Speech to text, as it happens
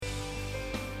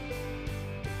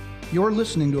You're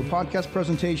listening to a podcast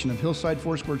presentation of Hillside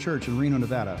Foursquare Church in Reno,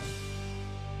 Nevada.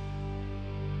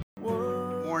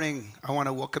 Good morning. I want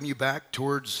to welcome you back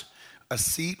towards a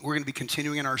seat. We're going to be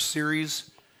continuing in our series,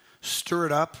 Stir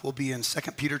It Up. We'll be in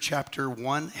 2 Peter chapter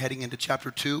 1, heading into chapter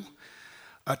 2.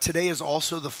 Today is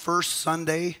also the first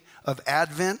Sunday of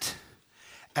Advent.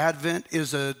 Advent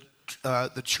is the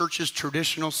church's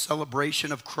traditional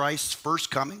celebration of Christ's first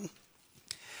coming,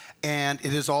 and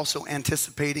it is also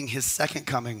anticipating his second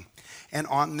coming. And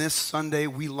on this Sunday,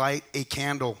 we light a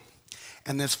candle,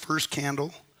 and this first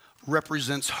candle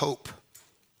represents hope.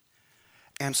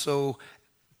 And so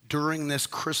during this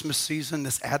Christmas season,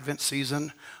 this Advent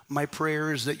season, my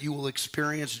prayer is that you will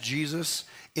experience Jesus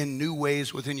in new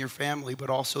ways within your family, but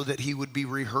also that he would be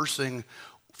rehearsing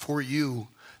for you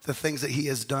the things that he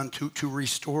has done to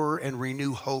restore and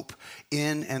renew hope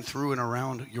in and through and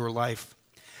around your life.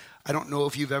 I don't know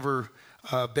if you've ever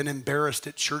been embarrassed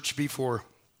at church before,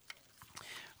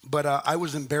 but I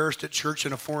was embarrassed at church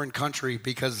in a foreign country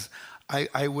because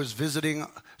I was visiting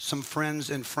some friends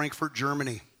in Frankfurt,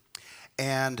 Germany.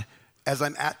 And as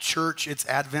I'm at church, it's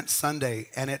Advent Sunday,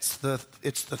 and it's the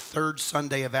third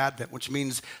Sunday of Advent, which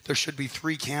means there should be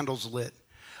 3 candles lit.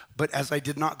 But as I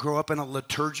did not grow up in a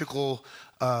liturgical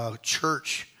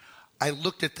church, I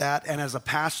looked at that, and as a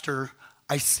pastor,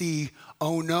 I see,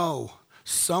 oh no,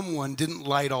 someone didn't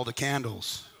light all the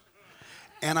candles.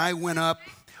 And I went up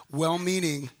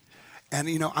well-meaning, and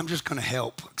I'm just going to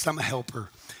help because I'm a helper.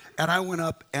 And I went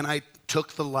up and I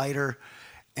took the lighter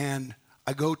and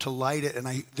I go to light it,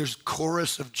 and there's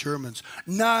chorus of Germans,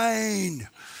 9.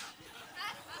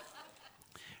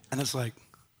 And it's like,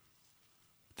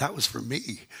 that was for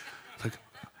me.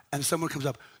 And someone comes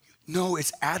up, no,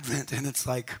 it's Advent. And it's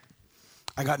like,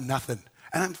 I got nothing.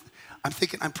 And I'm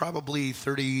thinking I'm probably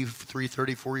 33,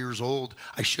 34 years old.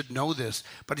 I should know this.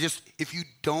 But just if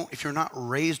you're not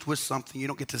raised with something, you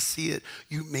don't get to see it,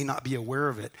 you may not be aware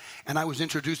of it. And I was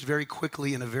introduced very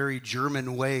quickly in a very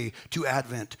German way to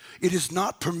Advent. It is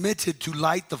not permitted to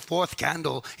light the 4th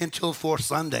candle until 4th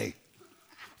Sunday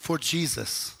for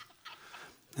Jesus.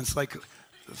 And it's like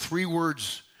 3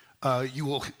 words you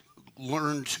will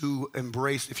learn to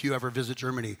embrace if you ever visit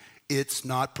Germany. It's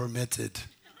not permitted.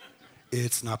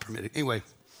 It's not permitted. Anyway,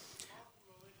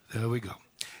 there we go.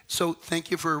 So thank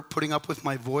you for putting up with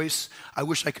my voice. I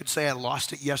wish I could say I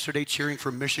lost it yesterday cheering for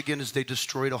Michigan as they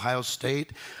destroyed Ohio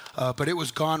State, but it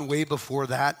was gone way before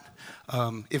that.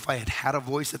 If I had had a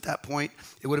voice at that point,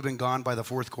 it would have been gone by the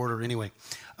 4th quarter anyway.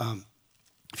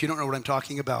 If you don't know what I'm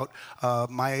talking about,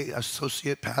 my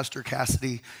associate pastor,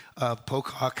 Cassidy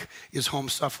Pocock, is home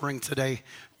suffering today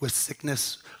with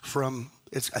sickness from,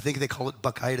 I think they call it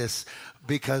Buckeyes,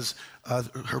 because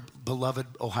her beloved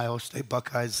Ohio State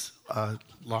Buckeyes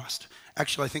lost.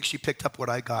 Actually, I think she picked up what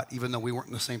I got, even though we weren't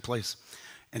in the same place.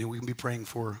 And we can be praying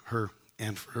for her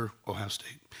and for Ohio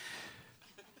State.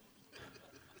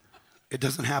 It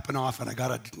doesn't happen often. I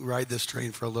got to ride this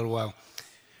train for a little while.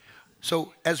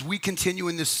 So as we continue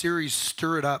in this series,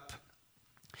 Stir It Up,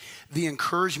 the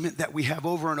encouragement that we have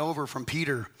over and over from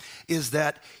Peter is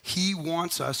that he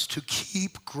wants us to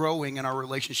keep growing in our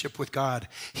relationship with God.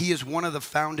 He is one of the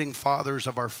founding fathers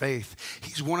of our faith.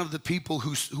 He's one of the people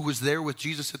who was there with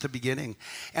Jesus at the beginning.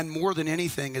 And more than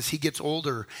anything, as he gets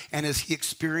older and as he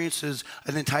experiences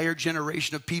an entire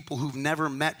generation of people who've never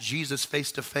met Jesus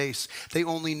face to face, they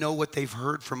only know what they've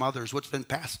heard from others, what's been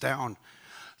passed down.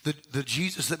 The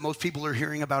Jesus that most people are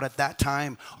hearing about at that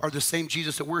time are the same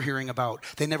Jesus that we're hearing about.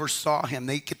 They never saw him.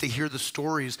 They get to hear the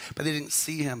stories, but they didn't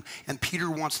see him. And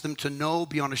Peter wants them to know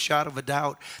beyond a shadow of a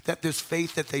doubt that this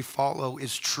faith that they follow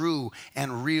is true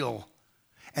and real.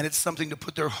 And it's something to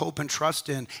put their hope and trust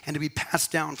in and to be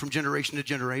passed down from generation to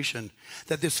generation.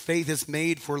 That this faith is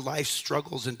made for life's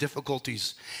struggles and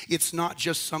difficulties. It's not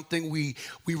just something we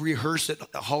rehearse at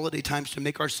holiday times to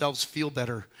make ourselves feel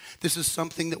better. This is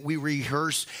something that we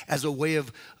rehearse as a way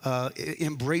of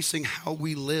embracing how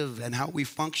we live and how we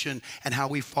function and how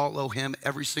we follow him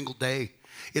every single day.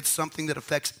 It's something that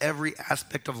affects every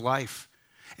aspect of life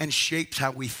and shapes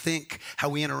how we think, how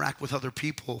we interact with other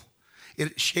people.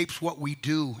 It shapes what we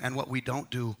do and what we don't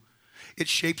do. It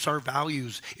shapes our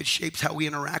values. It shapes how we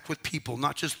interact with people,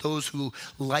 not just those who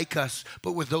like us,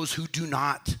 but with those who do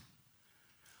not.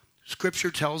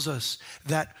 Scripture tells us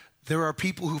that there are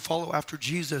people who follow after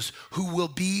Jesus who will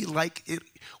be like it.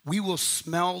 We will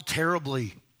smell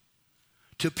terribly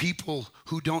to people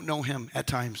who don't know him at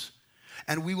times.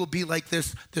 And we will be like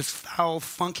this foul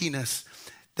funkiness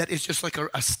that is just like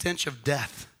a stench of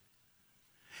death.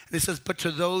 And it says, but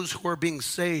to those who are being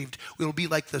saved, we will be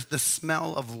like the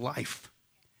smell of life.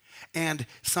 And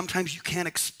sometimes you can't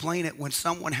explain it when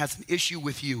someone has an issue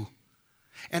with you.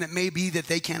 And it may be that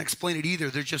they can't explain it either.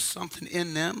 There's just something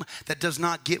in them that does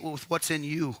not get with what's in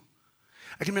you.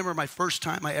 I can remember my first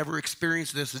time I ever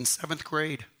experienced this in 7th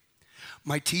grade.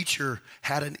 My teacher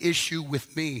had an issue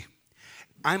with me.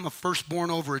 I'm a firstborn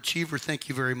overachiever, thank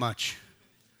you very much.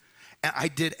 And I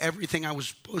did everything I was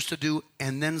supposed to do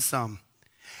and then some.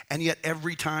 And yet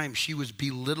every time she was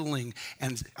belittling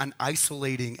and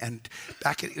isolating. And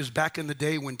it was back in the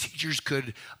day when teachers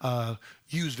could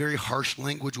use very harsh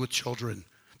language with children.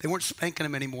 They weren't spanking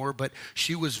them anymore, but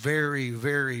she was very,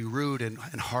 very rude and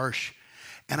harsh.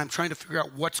 And I'm trying to figure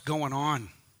out what's going on.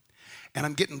 And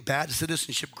I'm getting bad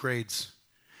citizenship grades.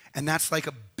 And that's like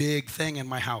a big thing in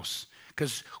my house.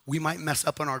 Because we might mess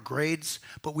up on our grades,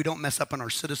 but we don't mess up on our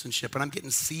citizenship. And I'm getting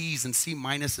C's and C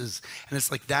minuses. And it's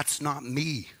like, that's not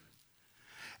me.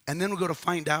 And then we go to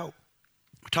find out,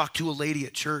 talk to a lady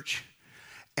at church.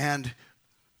 And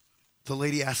the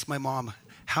lady asked my mom,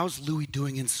 how's Louis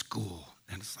doing in school?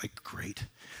 And it's like, great.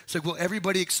 It's like, well,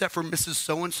 everybody except for Mrs.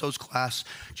 So-and-so's class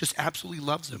just absolutely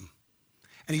loves him.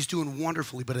 And he's doing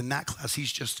wonderfully, but in that class,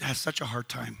 he's just has such a hard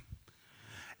time.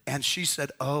 And she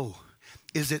said, oh,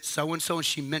 is it so-and-so? And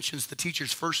she mentions the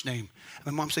teacher's first name. And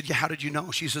my mom said, yeah, how did you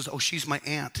know? She says, oh, she's my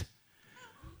aunt.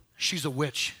 She's a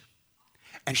witch.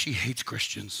 And she hates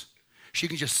Christians. She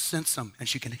can just sense them, and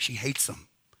she hates them.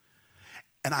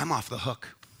 And I'm off the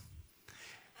hook.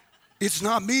 It's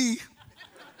not me.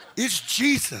 It's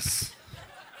Jesus.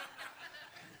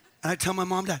 And I tell my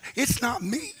mom, Dad, it's not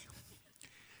me.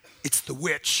 It's the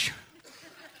witch.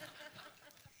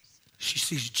 She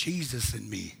sees Jesus in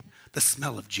me, the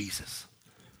smell of Jesus.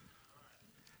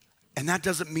 And that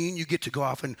doesn't mean you get to go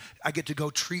off and I get to go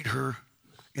treat her,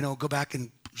 go back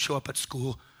and show up at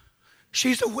school.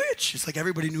 She's a witch. It's like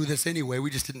everybody knew this anyway. We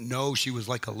just didn't know she was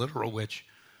like a literal witch.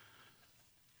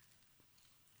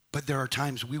 But there are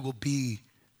times we will be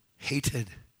hated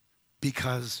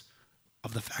because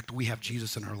of the fact we have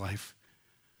Jesus in our life.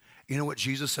 You know what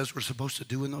Jesus says we're supposed to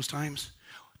do in those times?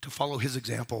 To follow his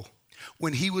example.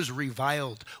 When he was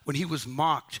reviled, when he was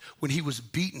mocked, when he was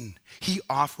beaten, he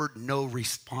offered no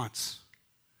response.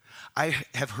 I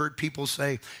have heard people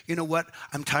say, you know what?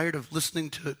 I'm tired of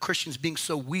listening to Christians being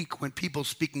so weak when people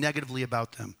speak negatively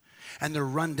about them and they're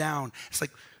run down. It's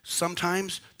like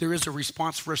sometimes there is a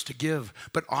response for us to give,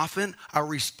 but often our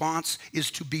response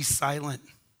is to be silent.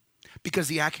 Because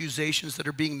the accusations that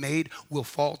are being made will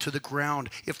fall to the ground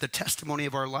if the testimony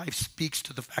of our life speaks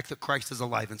to the fact that Christ is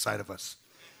alive inside of us.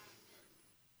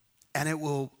 And it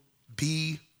will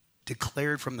be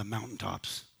declared from the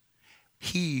mountaintops.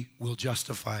 He will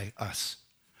justify us.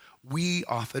 We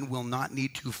often will not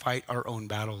need to fight our own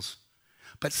battles,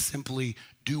 but simply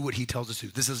do what he tells us to.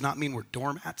 This does not mean we're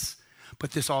doormats,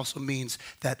 but this also means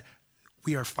that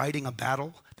we are fighting a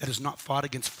battle that is not fought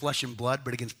against flesh and blood,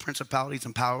 but against principalities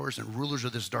and powers and rulers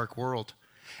of this dark world.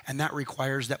 And that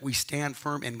requires that we stand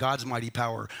firm in God's mighty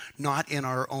power, not in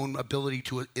our own ability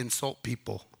to insult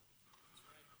people,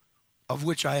 of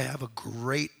which I have a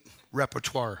great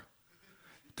repertoire.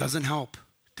 Doesn't help,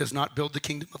 does not build the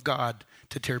kingdom of God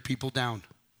to tear people down.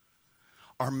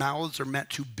 Our mouths are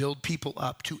meant to build people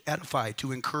up, to edify,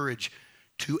 to encourage,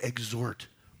 to exhort.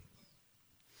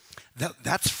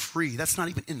 That's free. That's not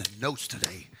even in the notes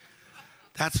today.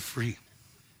 That's free.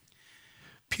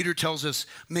 Peter tells us,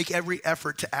 make every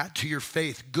effort to add to your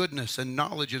faith goodness and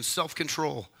knowledge and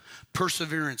self-control,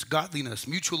 perseverance, godliness,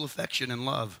 mutual affection, and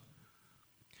love.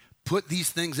 Put these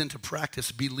things into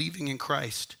practice, believing in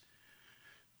Christ.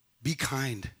 Be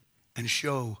kind and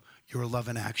show your love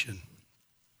in action.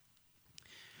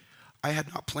 I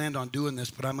had not planned on doing this,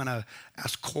 but I'm going to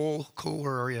ask Cole. Cole,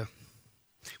 where are you?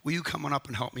 Will you come on up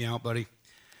and help me out, buddy?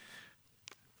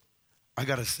 I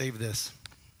got to save this.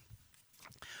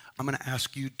 I'm going to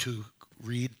ask you to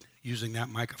read using that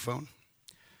microphone.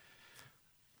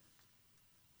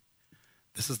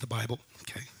 This is the Bible,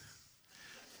 okay?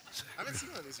 I haven't seen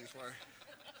one of these before.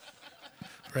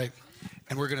 Right.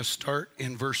 And we're going to start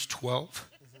in verse 12,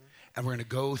 and we're going to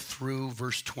go through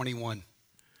verse 21.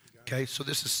 Okay, so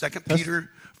this is 2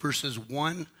 Peter verses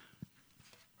 1,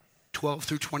 12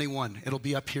 through 21. It'll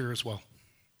be up here as well.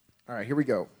 All right, here we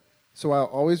go. So I'll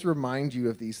always remind you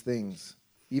of these things,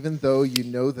 even though you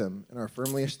know them and are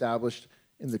firmly established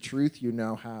in the truth you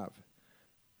now have.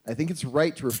 I think it's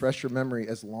right to refresh your memory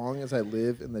as long as I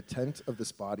live in the tent of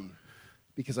this body,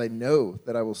 because I know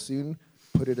that I will soon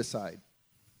put it aside,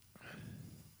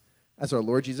 as our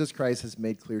Lord Jesus Christ has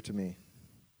made clear to me.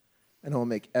 And I will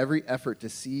make every effort to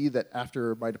see that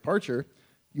after my departure,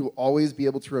 you will always be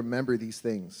able to remember these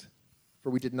things.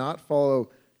 For we did not follow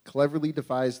cleverly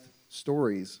devised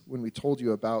stories when we told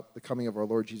you about the coming of our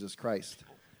Lord Jesus Christ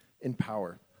in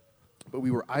power, but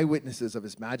we were eyewitnesses of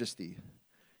his majesty.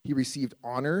 He received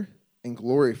honor and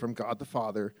glory from God the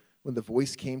Father when the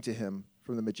voice came to him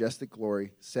from the majestic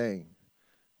glory, saying,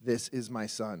 'This is my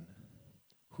Son,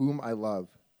 whom I love.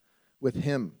 With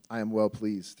him I am well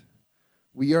pleased.'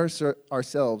 We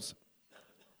ourselves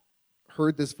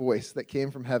heard this voice that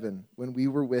came from heaven when we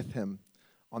were with him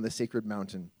on the sacred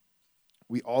mountain.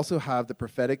 We also have the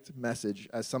prophetic message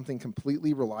as something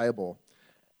completely reliable,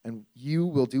 and you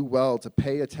will do well to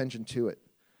pay attention to it,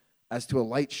 as to a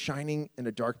light shining in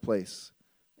a dark place,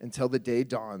 until the day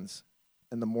dawns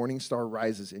and the morning star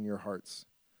rises in your hearts.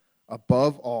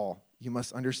 Above all, you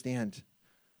must understand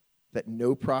that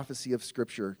no prophecy of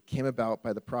Scripture came about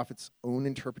by the prophet's own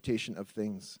interpretation of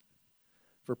things.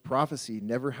 For prophecy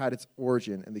never had its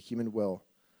origin in the human will,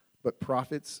 but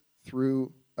prophets,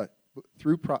 though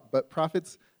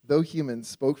human,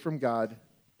 spoke from God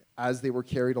as they were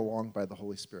carried along by the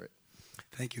Holy Spirit."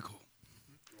 Thank you, Cole.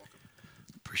 You're welcome.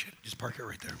 Appreciate it. Just park it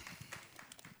right there.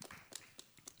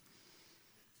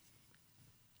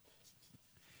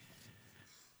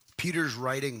 Peter's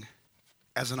writing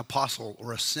as an apostle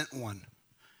or a sent one.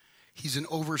 He's an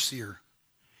overseer.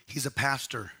 He's a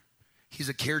pastor. He's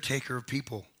a caretaker of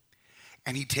people.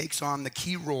 And he takes on the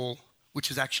key role,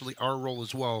 which is actually our role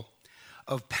as well,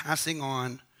 of passing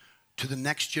on to the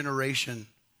next generation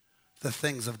the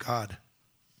things of God.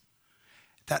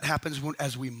 That happens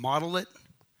as we model it,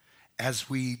 as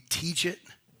we teach it,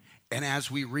 and as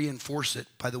we reinforce it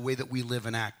by the way that we live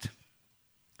and act.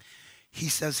 He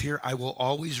says here, "I will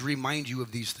always remind you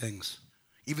of these things,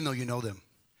 even though you know them."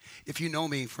 If you know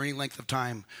me for any length of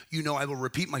time, you know I will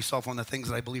repeat myself on the things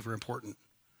that I believe are important.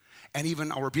 And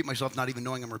even I'll repeat myself not even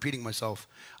knowing I'm repeating myself.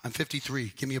 I'm 53.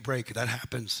 Give me a break. That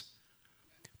happens.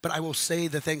 But I will say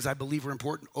the things I believe are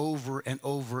important over and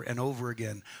over and over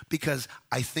again because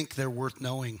I think they're worth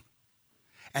knowing.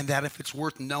 And that if it's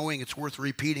worth knowing, it's worth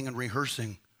repeating and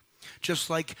rehearsing. Just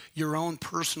like your own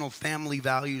personal family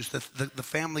values, the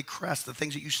family crest, the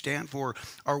things that you stand for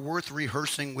are worth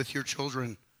rehearsing with your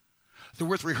children. They're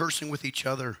worth rehearsing with each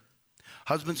other.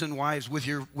 Husbands and wives, with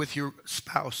your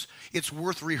spouse, it's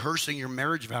worth rehearsing your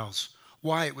marriage vows.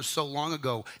 Why? It was so long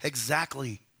ago.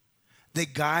 Exactly. They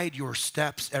guide your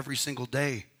steps every single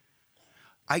day.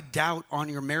 I doubt on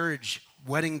your marriage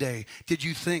wedding day, did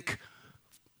you think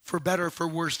for better, for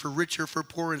worse, for richer, for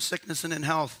poor, in sickness and in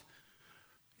health,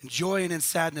 in joy and in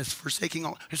sadness, forsaking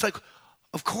all? It's like,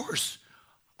 of course.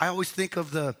 I always think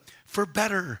of the for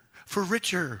better, for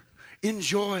richer, in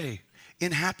joy,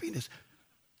 in happiness.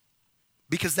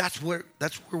 Because that's where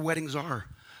weddings are.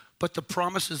 But the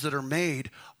promises that are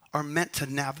made are meant to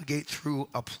navigate through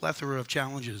a plethora of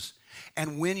challenges.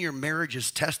 And when your marriage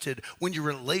is tested, when your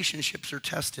relationships are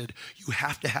tested, you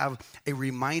have to have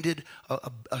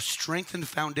a strengthened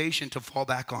foundation to fall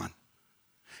back on.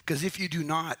 Because if you do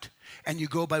not, and you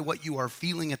go by what you are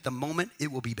feeling at the moment,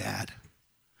 it will be bad.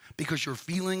 Because your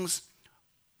feelings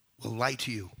will lie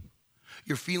to you.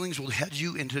 Your feelings will head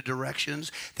you into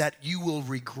directions that you will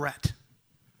regret.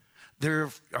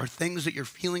 There are things that your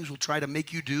feelings will try to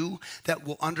make you do that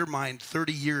will undermine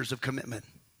 30 years of commitment.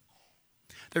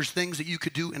 There's things that you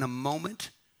could do in a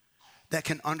moment that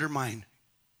can undermine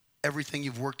everything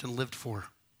you've worked and lived for.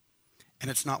 And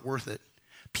it's not worth it.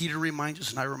 Peter reminds us,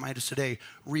 and I remind us today,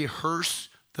 rehearse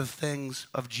the things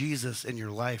of Jesus in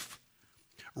your life.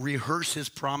 Rehearse his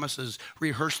promises.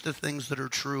 Rehearse the things that are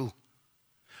true.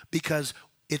 Because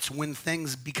it's when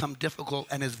things become difficult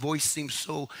and his voice seems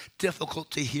so difficult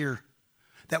to hear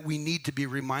that we need to be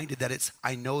reminded that it's,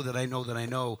 I know that I know that I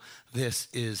know this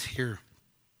is here.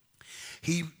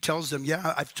 He tells them,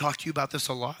 yeah, I've talked to you about this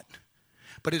a lot,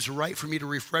 but it's right for me to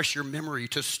refresh your memory,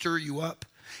 to stir you up.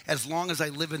 As long as I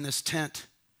live in this tent,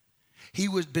 he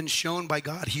was been shown by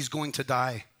God he's going to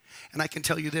die. And I can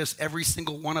tell you this, every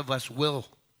single one of us will.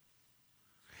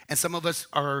 And some of us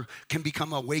can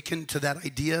become awakened to that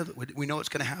idea. We know it's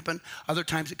going to happen. Other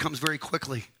times it comes very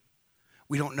quickly.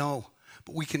 We don't know.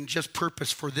 But we can just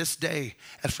purpose for this day.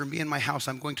 As for me and my house,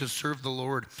 I'm going to serve the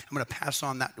Lord. I'm going to pass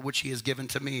on that which he has given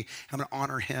to me. I'm going to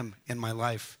honor him in my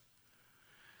life.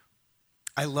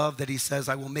 I love that he says,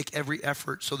 I will make every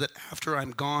effort so that after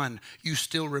I'm gone, you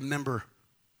still remember.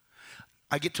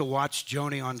 I get to watch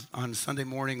Joni on Sunday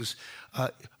mornings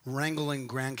wrangling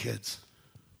grandkids.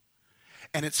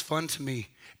 And it's fun to me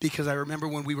because I remember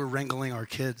when we were wrangling our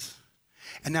kids.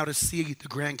 And now to see the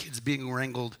grandkids being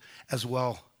wrangled as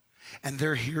well. And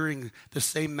they're hearing the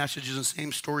same messages and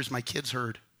same stories my kids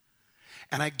heard.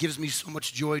 And it gives me so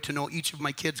much joy to know each of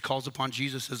my kids calls upon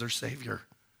Jesus as their Savior.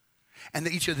 And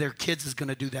that each of their kids is going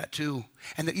to do that too.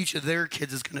 And that each of their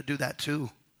kids is going to do that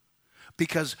too.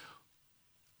 Because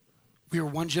We are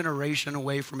one generation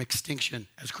away from extinction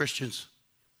as Christians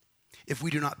if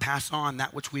we do not pass on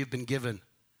that which we have been given.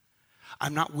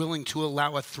 I'm not willing to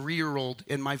allow a 3-year-old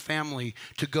in my family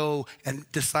to go and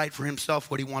decide for himself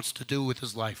what he wants to do with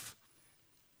his life.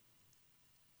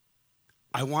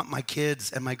 I want my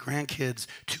kids and my grandkids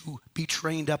to be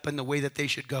trained up in the way that they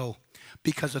should go,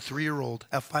 because a 3-year-old,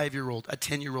 a 5-year-old, a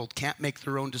 10-year-old can't make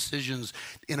their own decisions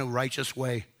in a righteous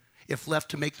way. If left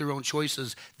to make their own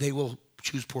choices, they will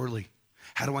choose poorly.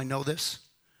 How do I know this?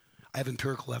 I have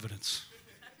empirical evidence.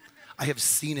 I have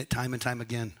seen it time and time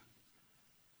again.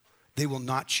 They will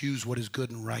not choose what is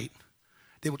good and right.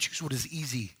 They will choose what is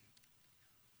easy,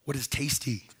 what is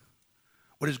tasty,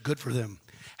 what is good for them.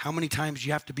 How many times do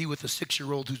you have to be with a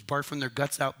 6-year-old who's barfing their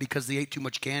guts out because they ate too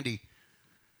much candy?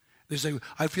 They say,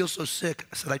 I feel so sick.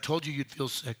 I said, I told you you'd feel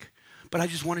sick, but I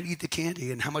just wanted to eat the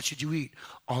candy. And how much did you eat?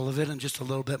 All of it and just a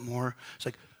little bit more. It's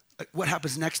like, what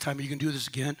happens next time? Are you going to do this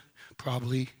again?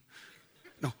 Probably.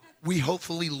 No, we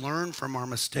hopefully learn from our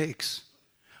mistakes,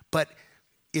 but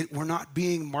we're not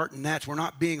being martinets. We're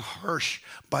not being harsh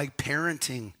by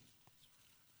parenting.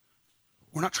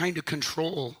 We're not trying to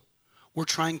control. We're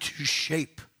trying to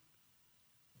shape.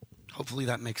 Hopefully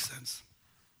that makes sense.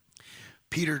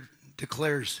 Peter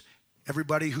declares,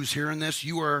 everybody who's hearing this,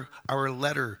 you are our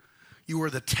letter. You are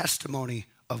the testimony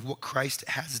of what Christ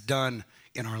has done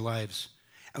in our lives.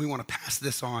 And we want to pass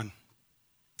this on.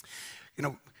 You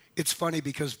know, it's funny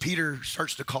because Peter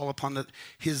starts to call upon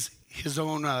his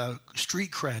own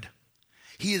street cred.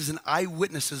 He is an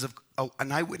eyewitness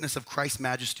of Christ's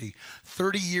majesty.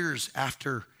 30 years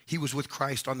after he was with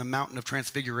Christ on the mountain of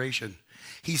transfiguration,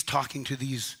 he's talking to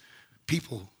these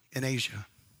people in Asia.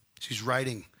 He's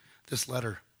writing this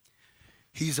letter.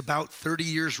 He's about 30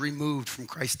 years removed from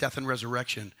Christ's death and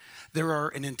resurrection. There are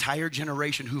an entire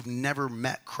generation who've never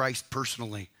met Christ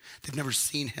personally. They've never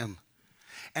seen him.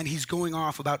 And he's going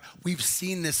off about, we've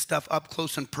seen this stuff up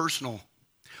close and personal.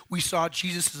 We saw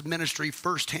Jesus' ministry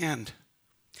firsthand.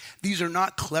 These are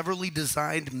not cleverly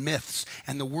designed myths.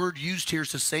 And the word used here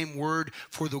is the same word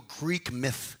for the Greek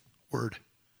myth word.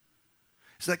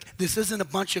 It's like, this isn't a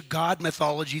bunch of God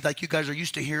mythology like you guys are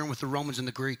used to hearing with the Romans and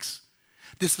the Greeks.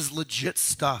 This is legit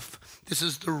stuff. This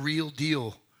is the real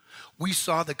deal. We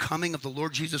saw the coming of the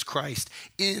Lord Jesus Christ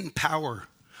in power.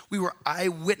 We were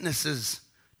eyewitnesses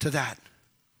to that.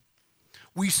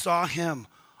 We saw him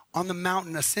on the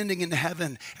mountain ascending into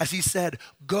heaven as he said,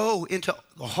 go into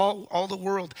all the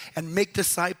world and make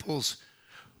disciples.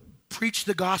 Preach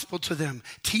the gospel to them.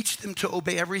 Teach them to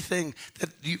obey everything that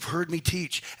you've heard me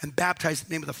teach, and baptize in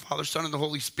the name of the Father, Son, and the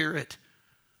Holy Spirit.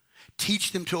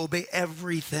 Teach them to obey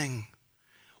everything.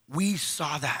 We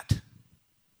saw that.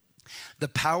 The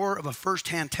power of a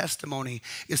firsthand testimony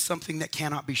is something that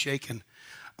cannot be shaken.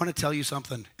 I want to tell you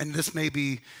something, and this may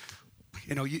be,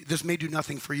 this may do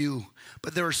nothing for you,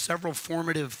 but there are several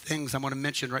formative things I want to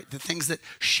mention, right? The things that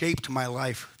shaped my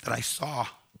life that I saw.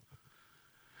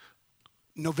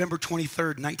 November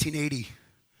 23rd, 1980,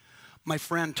 my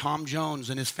friend Tom Jones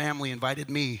and his family invited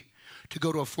me to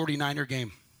go to a 49er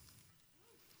game.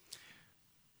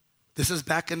 This is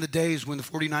back in the days when the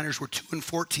 49ers were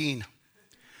 2-14.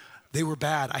 They were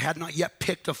bad. I had not yet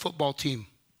picked a football team.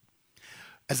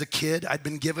 As a kid, I'd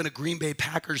been given a Green Bay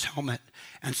Packers helmet,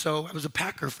 and so I was a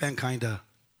Packer fan, kinda.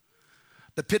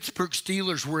 The Pittsburgh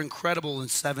Steelers were incredible in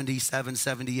 77,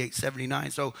 78,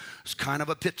 79, so I was kind of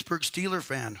a Pittsburgh Steeler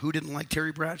fan. Who didn't like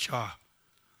Terry Bradshaw?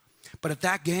 But at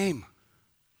that game,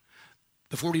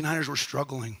 the 49ers were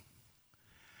struggling,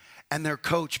 and their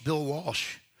coach, Bill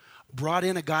Walsh, brought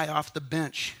in a guy off the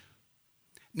bench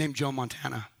named Joe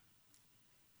Montana.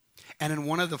 And in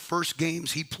one of the first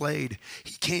games he played,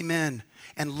 he came in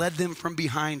and led them from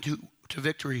behind to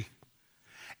victory.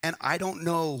 And I don't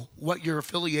know what your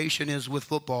affiliation is with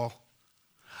football.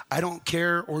 I don't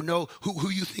care or know who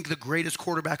you think the greatest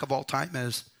quarterback of all time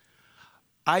is.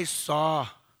 I saw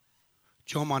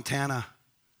Joe Montana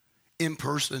in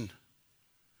person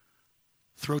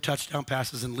throw touchdown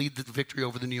passes and lead the victory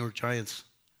over the New York Giants.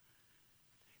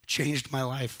 It changed my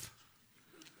life.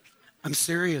 I'm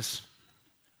serious.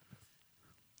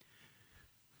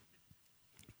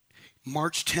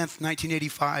 March 10th,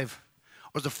 1985, I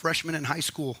was a freshman in high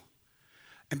school.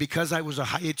 And because I was a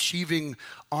high-achieving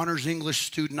honors English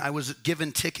student, I was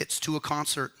given tickets to a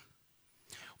concert.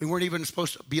 We weren't even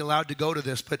supposed to be allowed to go to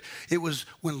this, but it was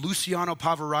when Luciano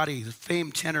Pavarotti, the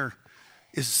famed tenor,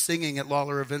 is singing at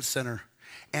Lawler Event Center.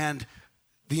 And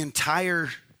the entire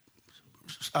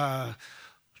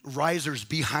risers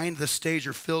behind the stage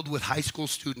are filled with high school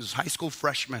students, high school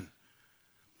freshmen.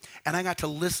 And I got to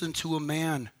listen to a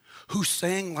man who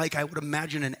sang like I would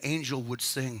imagine an angel would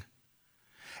sing.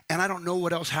 And I don't know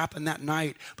what else happened that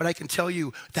night, but I can tell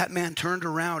you that man turned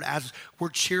around as we're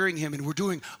cheering him and we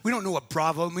don't know what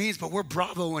bravo means, but we're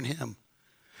bravoing him.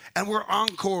 And we're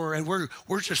encore and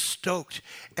we're just stoked.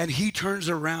 And he turns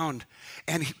around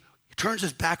and he turns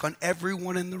his back on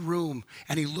everyone in the room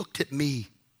and he looked at me.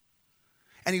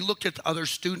 And he looked at the other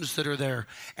students that are there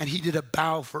and he did a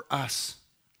bow for us.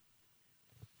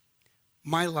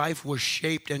 My life was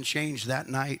shaped and changed that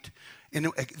night in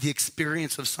the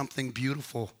experience of something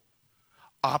beautiful.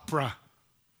 Opera.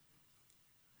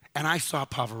 And I saw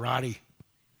Pavarotti.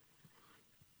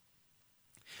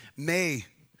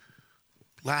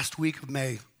 Last week of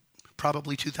May,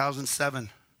 probably 2007,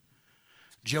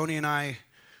 Joni and I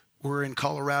were in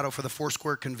Colorado for the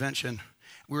Foursquare Convention.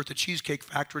 We were at the Cheesecake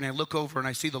Factory, and I look over and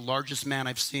I see the largest man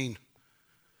I've seen.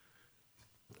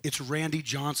 It's Randy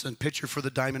Johnson, pitcher for the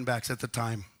Diamondbacks at the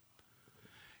time.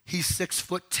 He's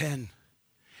 6'10",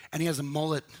 and he has a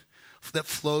mullet that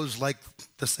flows like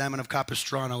the salmon of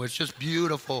Capistrano. It's just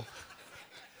beautiful.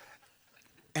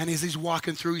 And as he's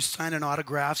walking through, he's signing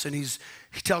autographs, and he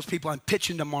tells people, I'm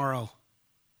pitching tomorrow.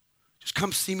 Just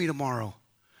come see me tomorrow.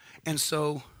 And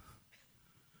so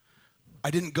I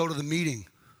didn't go to the meeting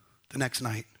the next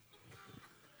night.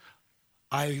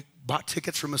 I bought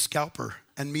tickets from a scalper,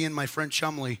 and me and my friend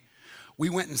Chumley, we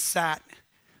went and sat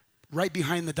right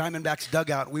behind the Diamondbacks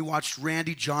dugout. We watched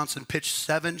Randy Johnson pitch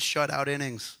 7 shutout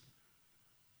innings.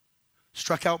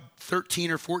 Struck out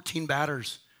 13 or 14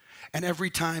 batters. And every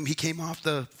time he came off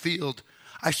the field,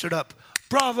 I stood up,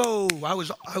 bravo!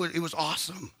 It was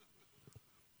awesome.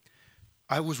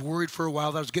 I was worried for a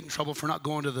while that I was getting in trouble for not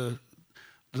going to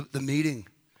the meeting,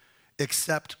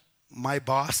 except my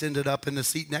boss ended up in the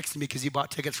seat next to me because he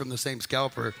bought tickets from the same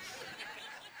scalper.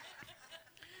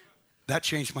 That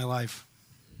changed my life.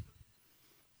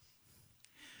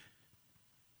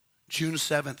 June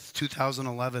 7th,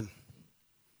 2011.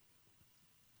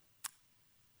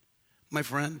 My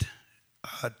friend,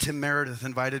 Tim Meredith,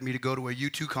 invited me to go to a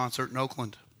U2 concert in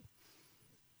Oakland.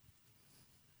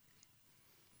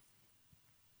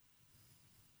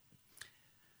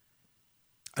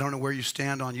 I don't know where you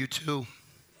stand on U2,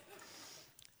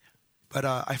 but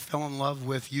I fell in love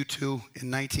with U2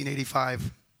 in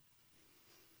 1985.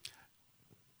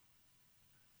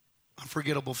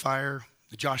 Unforgettable Fire,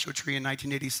 the Joshua Tree in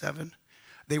 1987.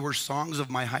 They were songs of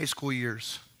my high school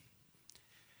years.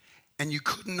 And you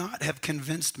could not have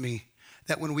convinced me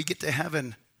that when we get to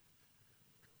heaven,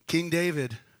 King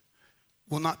David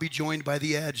will not be joined by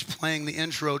The Edge playing the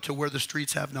intro to Where the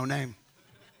Streets Have No Name.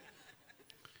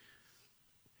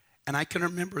 And I can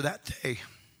remember that day.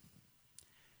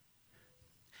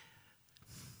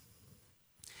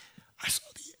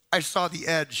 I saw The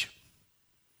Edge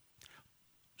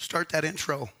start that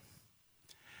intro.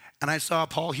 And I saw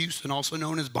Paul Houston, also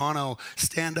known as Bono,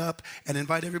 stand up and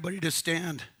invite everybody to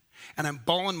stand. And I'm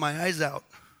bawling my eyes out.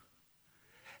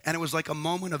 And it was like a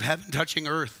moment of heaven touching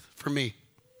earth for me.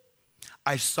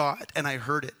 I saw it and I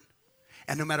heard it.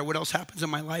 And no matter what else happens in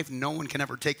my life, no one can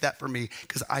ever take that from me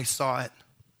because I saw it.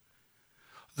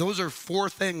 Those are 4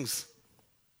 things,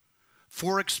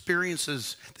 4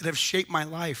 experiences that have shaped my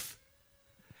life.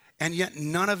 And yet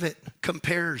none of it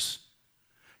compares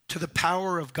to the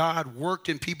power of God worked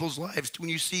in people's lives. When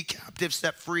you see captives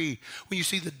set free, when you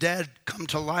see the dead come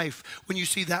to life, when you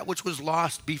see that which was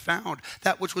lost be found,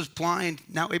 that which was blind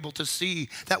now able to see,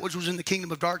 that which was in the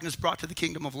kingdom of darkness brought to the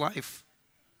kingdom of life.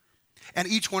 And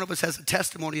each one of us has a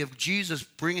testimony of Jesus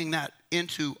bringing that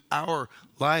into our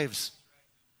lives.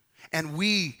 And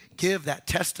we give that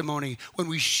testimony when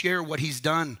we share what he's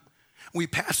done. We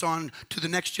pass on to the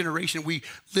next generation. We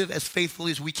live as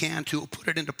faithfully as we can to put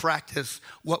it into practice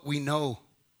what we know.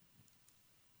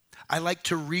 I like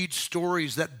to read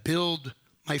stories that build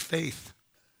my faith.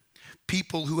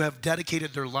 People who have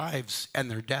dedicated their lives and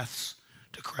their deaths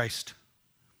to Christ.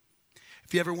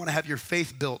 If you ever want to have your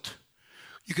faith built,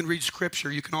 you can read scripture.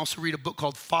 You can also read a book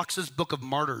called Fox's Book of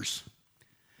Martyrs.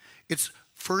 It's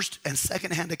first and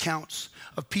second-hand accounts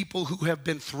of people who have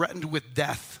been threatened with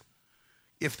death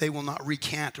if they will not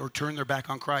recant or turn their back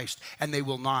on Christ, and they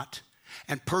will not.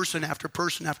 And person after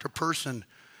person after person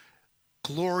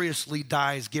gloriously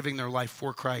dies giving their life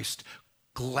for Christ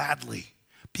gladly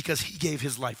because he gave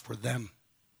his life for them.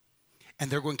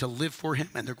 And they're going to live for him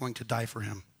and they're going to die for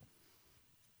him.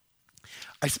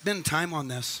 I spend time on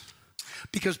this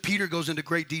because Peter goes into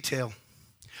great detail.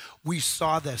 We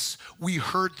saw this. We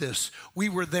heard this. We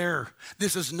were there.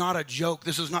 This is not a joke.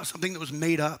 This is not something that was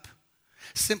made up.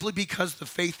 Simply because the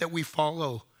faith that we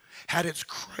follow had its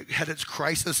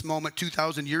crisis moment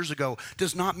 2,000 years ago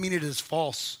does not mean it is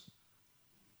false.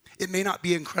 It may not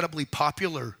be incredibly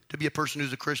popular to be a person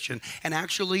who's a Christian, and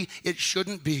actually, it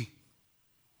shouldn't be.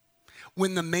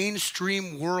 When the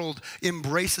mainstream world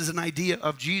embraces an idea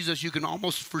of Jesus, you can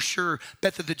almost for sure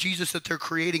bet that the Jesus that they're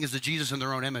creating is the Jesus in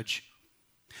their own image.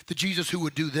 The Jesus who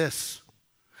would do this.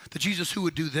 The Jesus who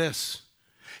would do this.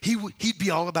 He'd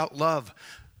be all about love.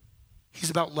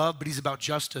 He's about love, but he's about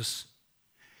justice.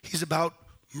 He's about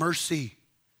mercy.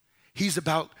 He's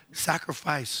about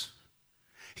sacrifice.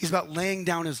 He's about laying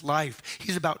down his life.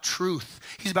 He's about truth.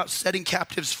 He's about setting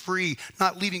captives free,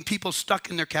 not leaving people stuck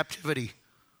in their captivity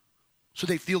so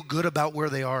they feel good about where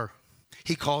they are.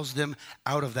 He calls them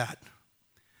out of that.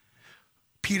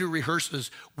 Peter rehearses,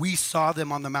 we saw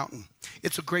them on the mountain.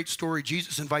 It's a great story.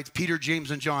 Jesus invites Peter, James,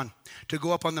 and John to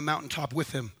go up on the mountaintop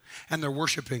with him, and they're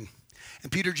worshiping.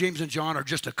 And Peter, James, and John are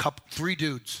just three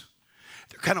dudes.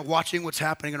 They're kind of watching what's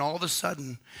happening, and all of a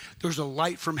sudden, there's a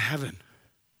light from heaven.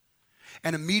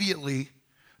 And immediately,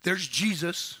 there's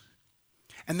Jesus,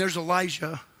 and there's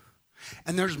Elijah,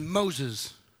 and there's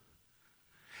Moses.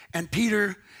 And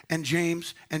Peter and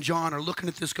James and John are looking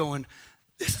at this going,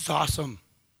 this is awesome.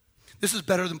 This is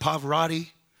better than Pavarotti.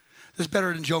 This is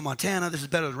better than Joe Montana. This is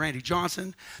better than Randy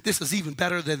Johnson. This is even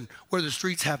better than Where the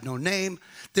Streets Have No Name.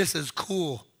 This is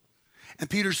cool. And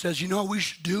Peter says, you know what we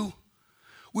should do?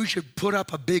 We should put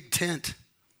up a big tent.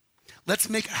 Let's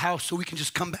make a house so we can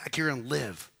just come back here and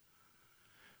live.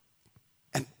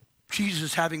 And Jesus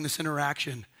is having this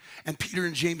interaction. And Peter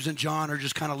and James and John are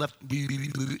just kind of left.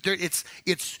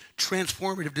 It's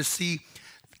transformative to see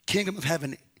the kingdom of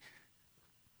heaven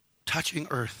touching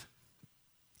earth.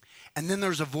 And then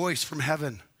there's a voice from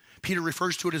heaven. Peter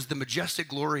refers to it as the majestic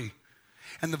glory.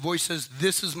 And the voice says,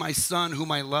 this is my son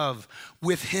whom I love.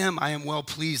 With him I am well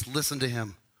pleased. Listen to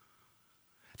him.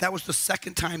 That was the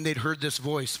second time they'd heard this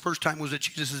voice. First time was at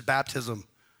Jesus' baptism.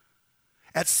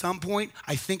 At some point,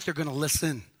 I think they're going to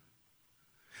listen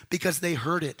because they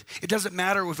heard it. It doesn't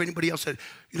matter if anybody else said,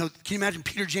 can you imagine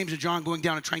Peter, James, and John going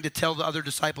down and trying to tell the other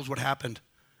disciples what happened?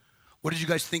 What did you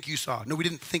guys think you saw? No, we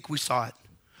didn't think we saw it.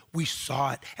 We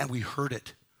saw it and we heard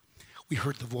it. We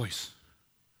heard the voice.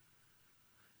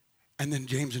 And then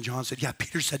James and John said, yeah,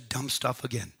 Peter said dumb stuff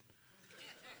again.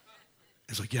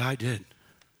 It's like, yeah, I did.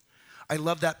 I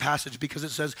love that passage because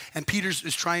it says, and Peter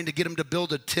is trying to get him to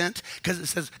build a tent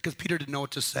because Peter didn't know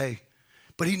what to say.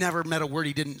 But he never met a word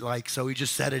he didn't like, so he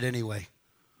just said it anyway.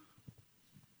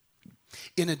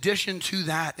 In addition to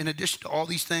that, in addition to all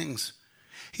these things,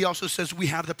 he also says we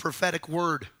have the prophetic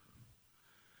word.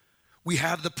 We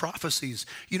have the prophecies.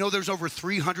 There's over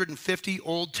 350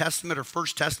 Old Testament or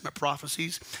First Testament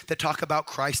prophecies that talk about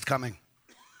Christ coming,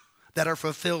 that are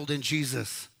fulfilled in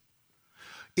Jesus.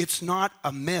 It's not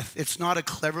a myth. It's not a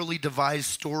cleverly devised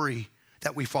story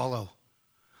that we follow.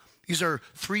 These are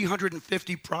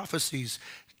 350 prophecies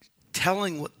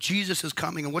telling what Jesus is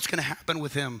coming and what's going to happen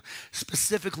with him,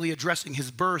 specifically addressing his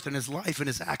birth and his life and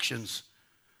his actions.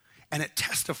 And it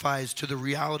testifies to the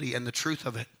reality and the truth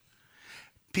of it.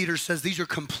 Peter says these are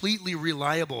completely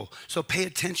reliable, so pay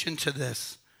attention to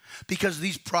this because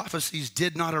these prophecies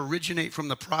did not originate from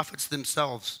the prophets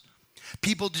themselves.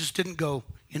 People just didn't go,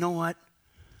 you know what?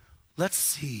 Let's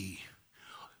see.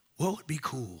 What would be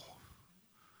cool?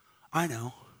 I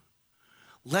know.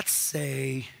 Let's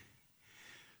say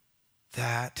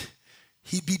that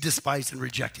he'd be despised and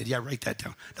rejected. Yeah, write that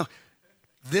down. No,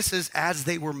 this is as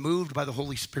they were moved by the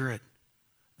Holy Spirit.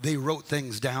 They wrote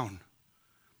things down.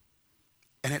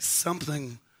 And it's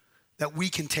something that we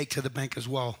can take to the bank as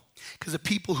well. Because the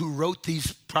people who wrote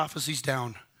these prophecies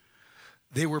down,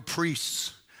 they were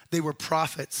priests, they were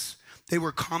prophets, they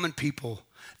were common people,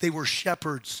 they were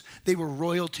shepherds, they were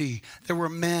royalty, there were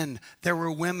men, there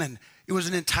were women. It was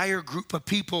an entire group of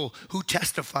people who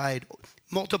testified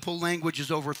multiple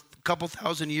languages over a couple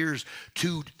thousand years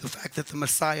to the fact that the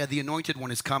Messiah, the anointed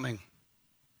one, is coming.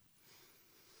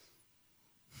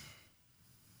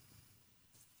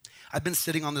 I've been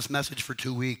sitting on this message for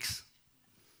 2 weeks.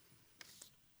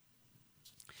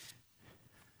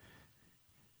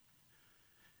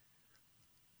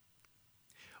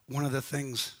 One of the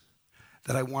things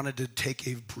that I wanted to take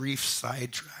a brief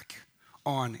sidetrack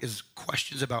on is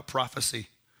questions about prophecy.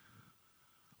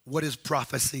 What is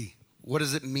prophecy? What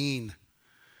does it mean?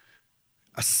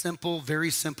 A simple, very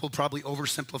simple, probably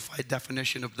oversimplified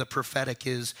definition of the prophetic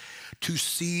is to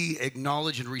see,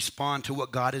 acknowledge, and respond to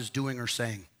what God is doing or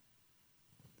saying.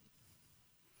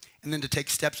 And then to take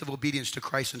steps of obedience to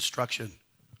Christ's instruction.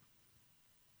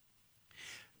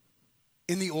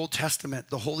 In the Old Testament,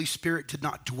 the Holy Spirit did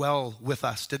not dwell with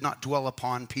us, did not dwell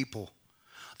upon people.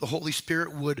 The Holy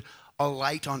Spirit would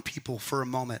alight on people for a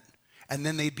moment, and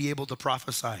then they'd be able to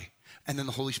prophesy, and then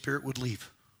the Holy Spirit would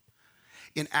leave.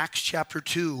 in Acts chapter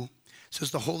 2, it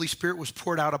says the Holy Spirit was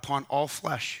poured out upon all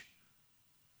flesh.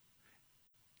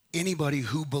 Anybody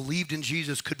who believed in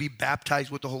Jesus could be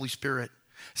baptized with the Holy Spirit,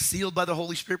 sealed by the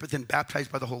Holy Spirit, but then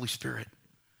baptized by the Holy Spirit.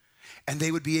 And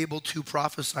they would be able to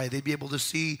prophesy. They'd be able to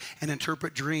see and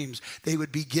interpret dreams. They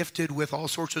would be gifted with all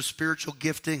sorts of spiritual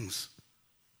giftings.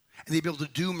 And they'd be able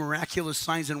to do miraculous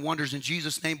signs and wonders in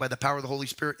Jesus' name by the power of the Holy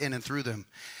Spirit in and through them.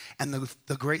 And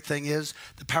the great thing is,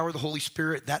 the power of the Holy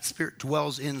Spirit, that Spirit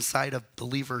dwells inside of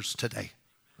believers today.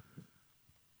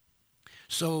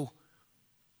 So,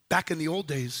 back in the old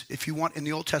days, in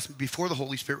the Old Testament, before the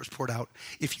Holy Spirit was poured out,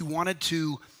 if you wanted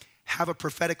to have a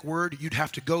prophetic word, you'd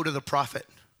have to go to the prophet.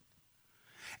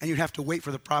 And you'd have to wait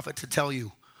for the prophet to tell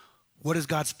you, what is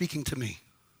God speaking to me?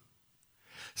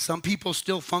 Some people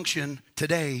still function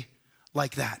today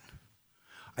like that.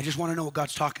 I just want to know what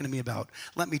God's talking to me about.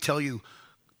 Let me tell you,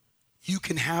 you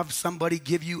can have somebody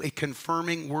give you a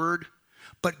confirming word,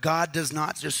 but God does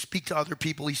not just speak to other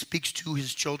people, he speaks to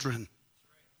his children.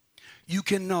 You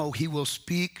can know he will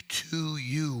speak to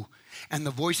you, and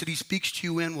the voice that he speaks to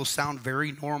you in will sound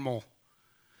very normal.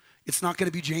 It's not going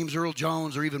to be James Earl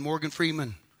Jones or even Morgan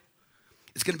Freeman.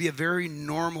 It's going to be a very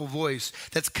normal voice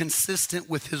that's consistent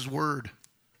with his word.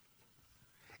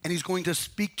 And he's going to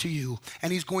speak to you,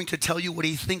 and he's going to tell you what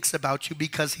he thinks about you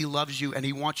because he loves you and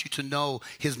he wants you to know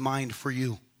his mind for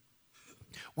you.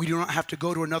 We do not have to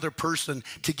go to another person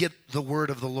to get the word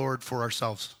of the Lord for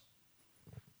ourselves.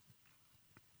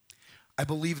 I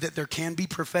believe that there can be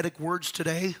prophetic words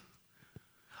today.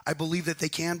 I believe that they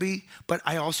can be, but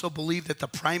I also believe that the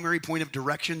primary point of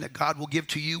direction that God will give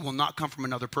to you will not come from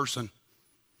another person.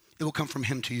 It will come from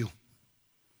him to you.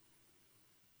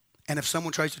 And if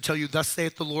someone tries to tell you, thus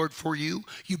saith the Lord for you,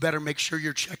 you better make sure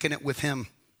you're checking it with him.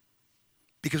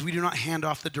 Because we do not hand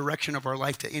off the direction of our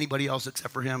life to anybody else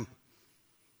except for him.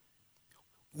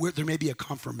 There may be a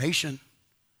confirmation,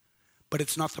 but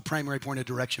it's not the primary point of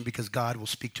direction because God will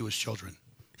speak to his children.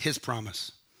 His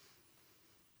promise.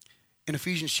 In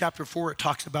Ephesians chapter 4, it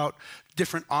talks about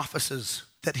different offices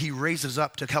that he raises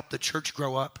up to help the church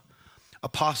grow up.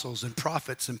 Apostles and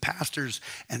prophets and pastors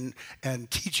and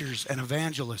teachers and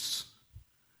evangelists.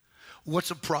 What's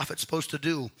a prophet supposed to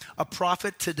do? A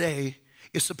prophet today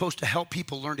is supposed to help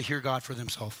people learn to hear God for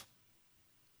themselves.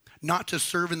 Not to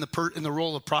serve in the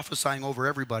role of prophesying over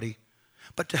everybody,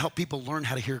 but to help people learn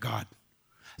how to hear God.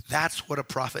 That's what a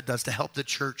prophet does, to help the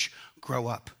church grow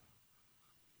up.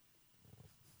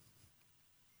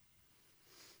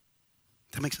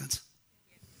 That makes sense?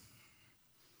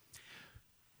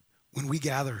 When we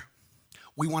gather,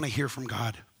 we want to hear from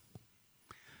God.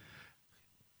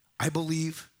 I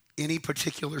believe any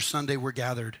particular Sunday we're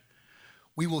gathered,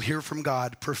 we will hear from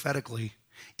God prophetically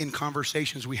in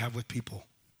conversations we have with people.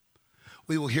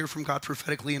 We will hear from God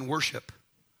prophetically in worship,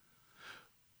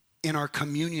 in our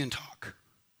communion talk,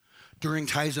 during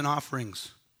tithes and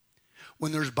offerings,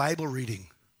 when there's Bible reading,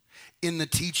 in the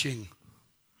teaching,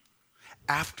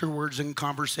 afterwards in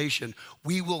conversation.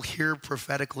 We will hear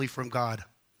prophetically from God.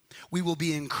 We will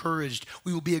be encouraged.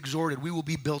 We will be exhorted. We will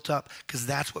be built up because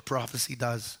that's what prophecy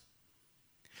does.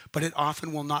 But it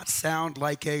often will not sound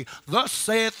like a, thus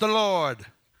saith the Lord.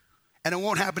 And it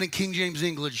won't happen in King James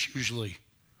English usually.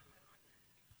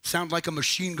 Sound like a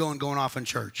machine going off in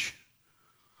church.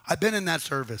 I've been in that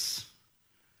service.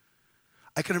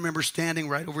 I can remember standing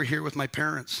right over here with my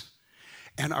parents,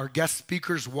 and our guest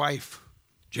speaker's wife,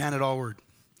 Janet Allward,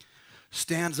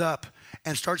 stands up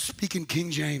and starts speaking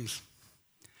King James.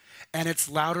 And it's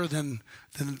louder than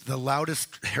the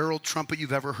loudest herald trumpet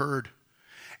you've ever heard.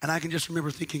 And I can just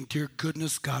remember thinking, dear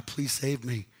goodness, God, please save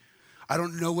me. I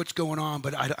don't know what's going on,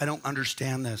 but I don't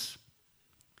understand this.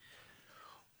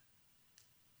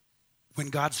 When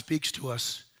God speaks to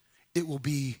us, it will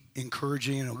be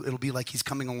encouraging and it'll be like he's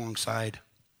coming alongside.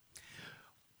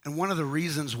 And one of the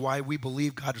reasons why we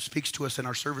believe God speaks to us in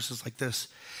our services like this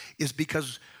is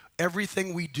because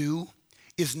everything we do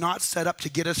is not set up to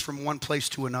get us from one place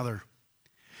to another.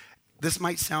 This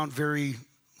might sound very,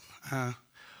 I'm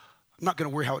not going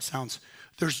to worry how it sounds.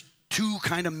 There's two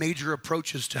kind of major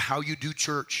approaches to how you do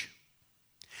church.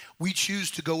 We choose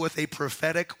to go with a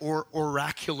prophetic or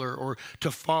oracular, or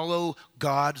to follow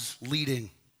God's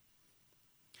leading.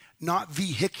 Not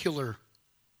vehicular.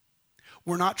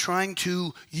 We're not trying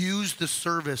to use the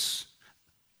service,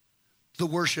 the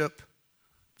worship,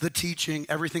 the teaching,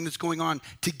 everything that's going on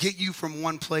to get you from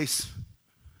one place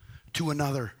to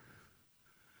another.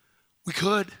 We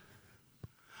could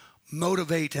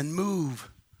motivate and move,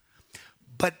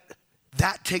 but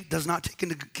that does not take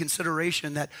into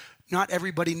consideration that not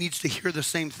everybody needs to hear the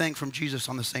same thing from Jesus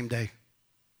on the same day.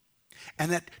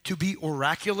 And that to be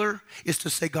oracular is to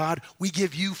say, God, we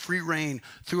give you free reign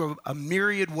through a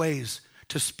myriad ways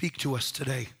to speak to us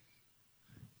today.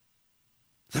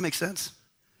 Does that make sense?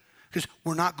 Because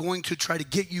we're not going to try to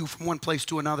get you from one place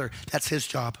to another. That's his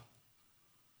job.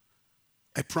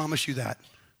 I promise you that.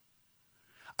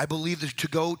 I believe that to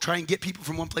go try and get people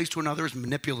from one place to another is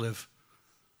manipulative.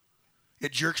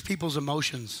 It jerks people's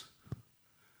emotions.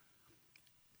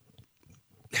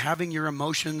 Having your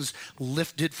emotions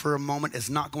lifted for a moment is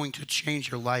not going to change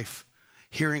your life.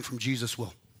 Hearing from Jesus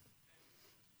will.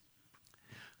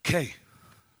 Okay.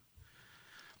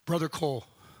 Brother Cole,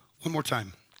 one more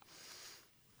time.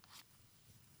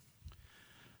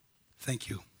 Thank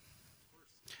you.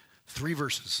 3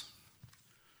 verses.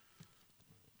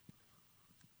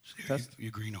 So you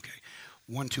green? Okay.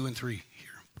 1, 2, and 3 here.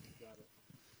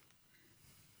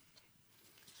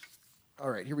 All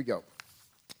right, here we go.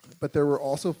 But there were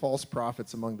also false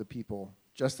prophets among the people,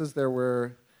 just as there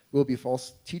will be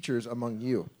false teachers among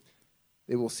you.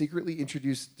 They will secretly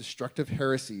introduce destructive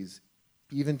heresies,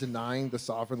 even denying the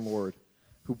sovereign Lord,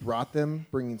 who brought them,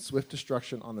 bringing swift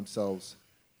destruction on themselves.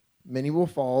 Many will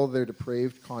follow their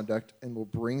depraved conduct and will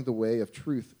bring the way of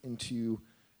truth into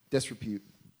disrepute.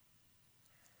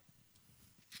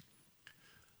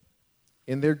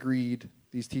 In their greed,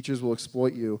 these teachers will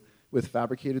exploit you with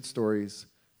fabricated stories.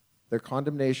 Their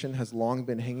condemnation has long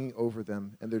been hanging over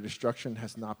them, and their destruction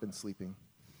has not been sleeping.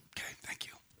 Okay, thank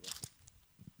you.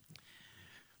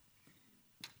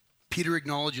 Peter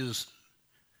acknowledges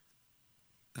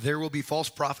there will be false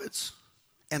prophets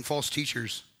and false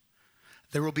teachers.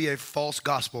 There will be a false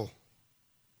gospel.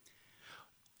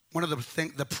 One of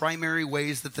the primary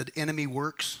ways that the enemy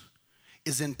works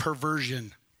is in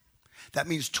perversion. That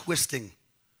means twisting.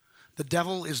 The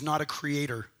devil is not a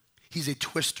creator. He's a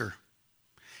twister.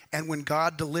 And when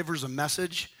God delivers a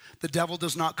message, the devil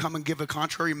does not come and give a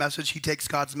contrary message. He takes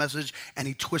God's message and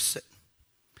he twists it.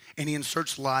 And he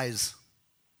inserts lies.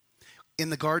 In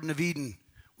the Garden of Eden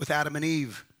with Adam and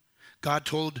Eve, God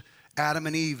told Adam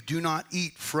and Eve, do not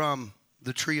eat from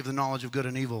the tree of the knowledge of good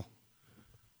and evil.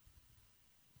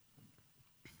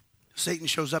 Satan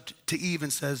shows up to Eve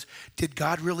and says, did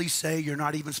God really say you're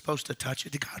not even supposed to touch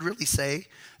it? Did God really say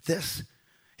this?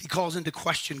 He calls into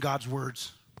question God's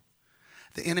words.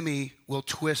 The enemy will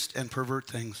twist and pervert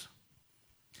things.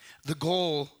 The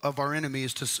goal of our enemy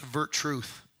is to subvert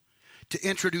truth, to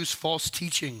introduce false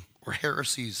teaching or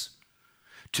heresies,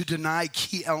 to deny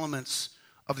key elements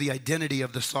of the identity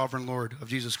of the sovereign Lord of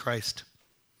Jesus Christ,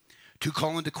 to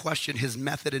call into question his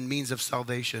method and means of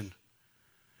salvation.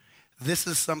 This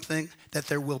is something that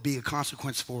there will be a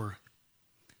consequence for.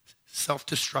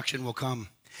 Self-destruction will come.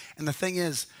 And the thing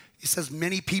is, he says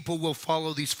many people will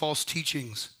follow these false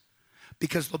teachings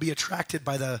because they'll be attracted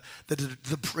by the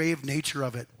depraved nature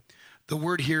of it. The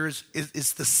word here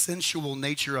is the sensual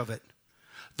nature of it.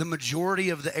 The majority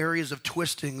of the areas of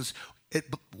twistings,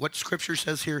 what Scripture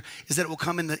says here is that it will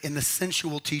come in the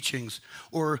sensual teachings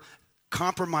or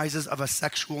compromises of a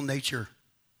sexual nature.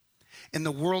 In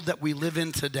the world that we live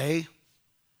in today,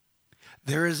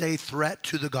 there is a threat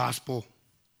to the gospel.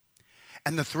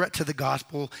 And the threat to the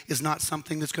gospel is not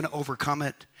something that's going to overcome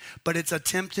it, but it's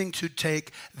attempting to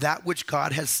take that which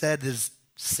God has said is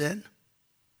sin,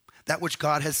 that which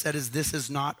God has said is this is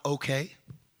not okay,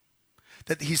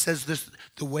 that he says this,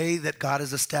 the way that God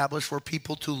has established for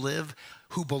people to live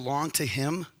who belong to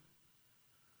him,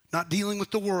 not dealing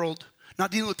with the world, not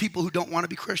dealing with people who don't want to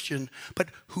be Christian, but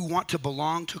who want to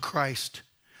belong to Christ,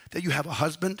 that you have a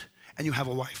husband and you have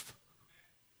a wife.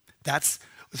 It's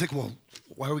like, well,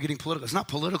 why are we getting political? It's not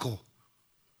political.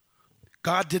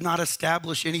 God did not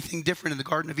establish anything different in the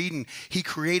Garden of Eden. He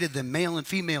created them, male and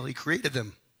female. He created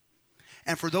them.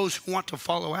 And for those who want to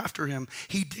follow after him,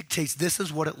 he dictates this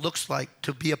is what it looks like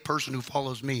to be a person who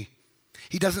follows me.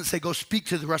 He doesn't say go speak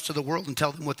to the rest of the world and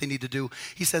tell them what they need to do.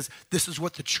 He says this is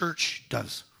what the church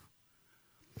does.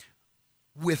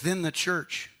 Within the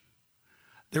church,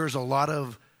 there is a lot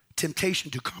of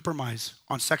temptation to compromise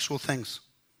on sexual things.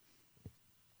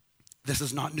 This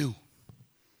is not new.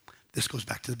 This goes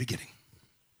back to the beginning.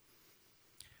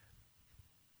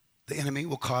 The enemy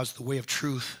will cause the way of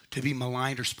truth to be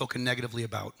maligned or spoken negatively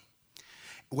about,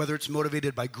 whether it's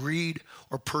motivated by greed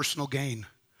or personal gain.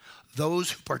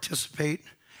 Those who participate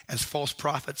as false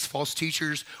prophets, false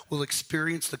teachers, will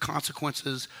experience the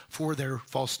consequences for their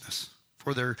falseness,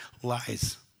 for their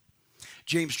lies.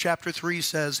 James chapter 3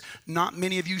 says, not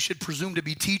many of you should presume to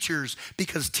be teachers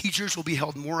because teachers will be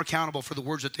held more accountable for the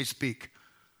words that they speak.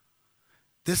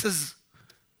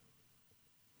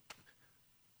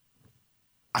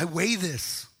 I weigh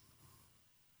this.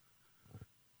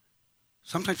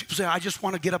 Sometimes people say, I just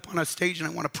want to get up on a stage and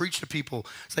I want to preach to people.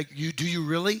 It's like, do you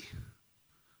really?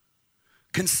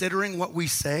 Considering what we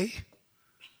say,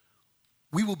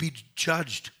 we will be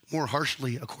judged more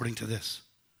harshly according to this.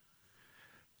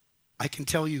 I can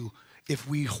tell you, if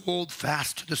we hold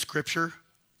fast to the scripture,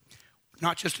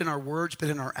 not just in our words, but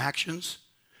in our actions,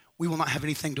 we will not have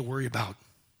anything to worry about.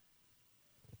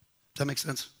 Does that make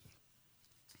sense?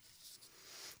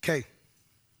 Okay.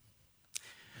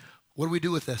 What do we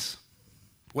do with this?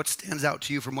 What stands out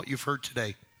to you from what you've heard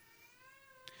today?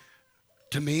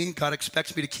 To me, God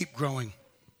expects me to keep growing.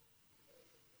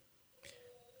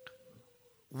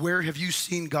 Where have you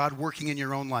seen God working in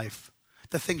your own life?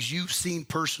 The things you've seen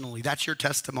personally, that's your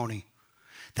testimony.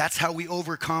 That's how we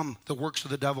overcome the works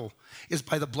of the devil, is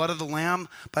by the blood of the Lamb,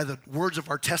 by the words of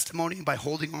our testimony, and by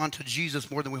holding on to Jesus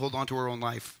more than we hold on to our own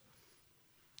life.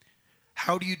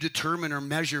 How do you determine or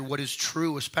measure what is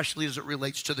true, especially as it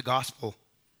relates to the gospel?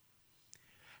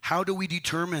 How do we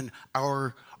determine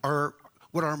what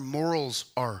our morals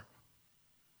are?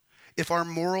 If our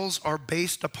morals are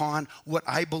based upon what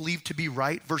I believe to be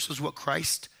right versus what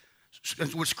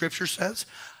what Scripture says,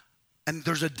 and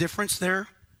there's a difference there,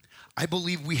 I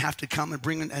believe we have to come and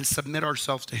bring and submit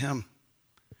ourselves to Him.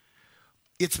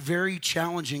 It's very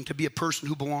challenging to be a person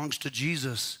who belongs to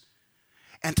Jesus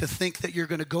and to think that you're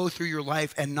going to go through your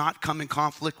life and not come in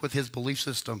conflict with His belief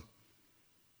system.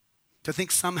 To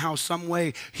think somehow, some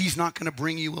way, He's not going to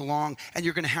bring you along and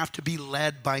you're going to have to be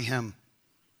led by Him.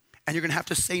 And you're going to have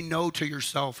to say no to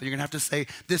yourself. And you're going to have to say,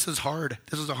 this is hard.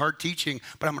 This is a hard teaching,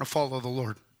 but I'm going to follow the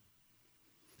Lord.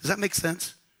 Does that make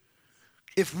sense?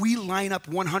 If we line up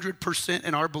 100%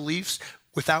 in our beliefs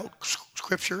without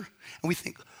Scripture, and we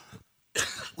think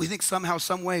somehow,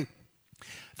 some way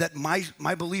that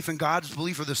my belief and God's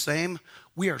belief are the same,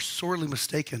 we are sorely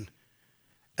mistaken.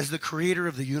 As the creator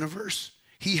of the universe,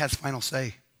 He has final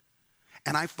say.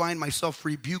 And I find myself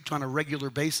rebuked on a regular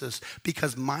basis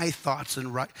because my thoughts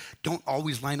don't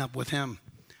always line up with Him.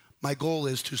 My goal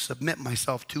is to submit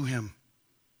myself to Him.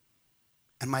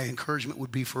 And my encouragement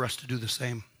would be for us to do the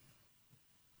same.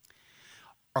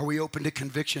 Are we open to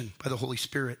conviction by the Holy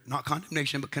Spirit? Not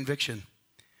condemnation, but conviction.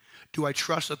 Do I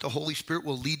trust that the Holy Spirit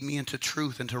will lead me into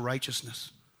truth and to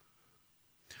righteousness?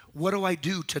 What do I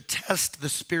do to test the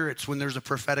spirits when there's a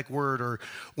prophetic word or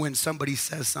when somebody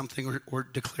says something or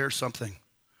declares something?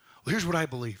 Well, here's what I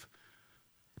believe.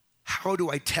 How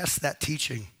do I test that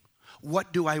teaching?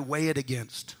 What do I weigh it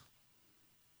against?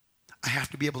 I have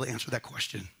to be able to answer that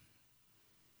question.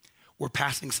 We're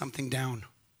passing something down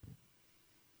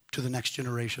to the next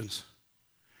generations.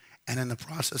 And in the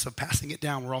process of passing it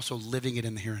down, we're also living it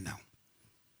in the here and now.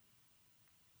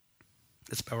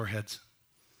 Let's bow our heads.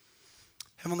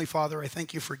 Heavenly Father, I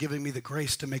thank you for giving me the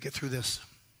grace to make it through this.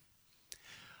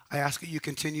 I ask that you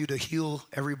continue to heal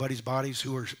everybody's bodies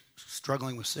who are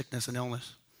struggling with sickness and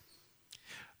illness.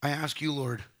 I ask you,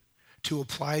 Lord, to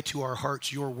apply to our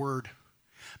hearts your word.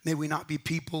 May we not be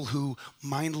people who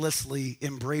mindlessly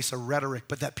embrace a rhetoric,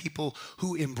 but that people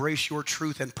who embrace your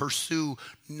truth and pursue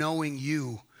knowing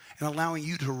you and allowing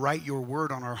you to write your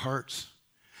word on our hearts.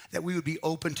 That we would be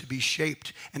open to be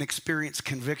shaped and experience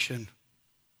conviction.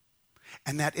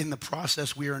 And that in the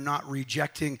process, we are not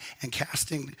rejecting and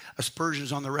casting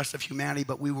aspersions on the rest of humanity,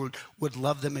 but we would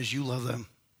love them as you love them.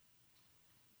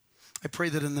 I pray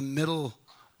that in the middle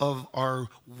of our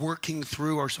working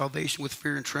through our salvation with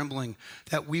fear and trembling,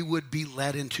 that we would be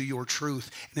led into your truth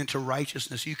and into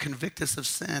righteousness. You convict us of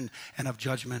sin and of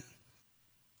judgment.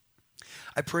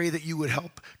 I pray that you would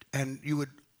help and you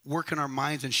would work in our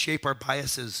minds and shape our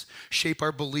biases, shape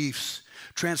our beliefs,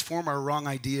 transform our wrong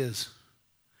ideas.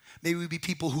 May we be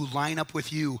people who line up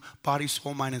with you, body,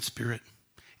 soul, mind, and spirit.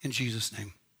 In Jesus'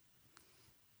 name.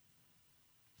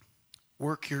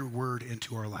 Work your word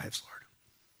into our lives, Lord.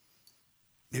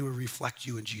 May we reflect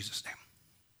you in Jesus' name.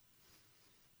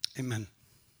 Amen.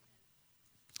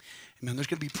 Amen. There's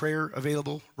going to be prayer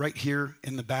available right here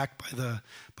in the back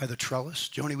by the trellis.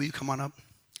 Joni, will you come on up?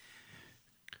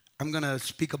 I'm going to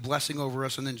speak a blessing over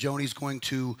us, and then Joni's going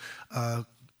to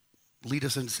lead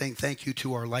us in saying thank you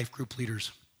to our life group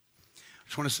leaders.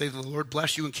 I just want to say that the Lord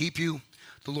bless you and keep you.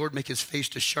 The Lord make his face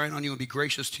to shine on you and be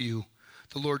gracious to you.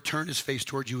 The Lord turn his face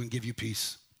towards you and give you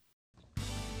peace.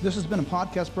 This has been a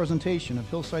podcast presentation of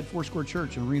Hillside Foursquare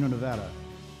Church in Reno, Nevada.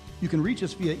 You can reach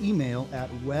us via email at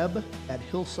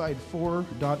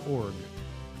web@hillside4.org.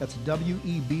 That's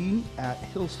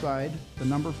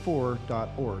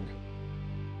WEB@hillside4.org.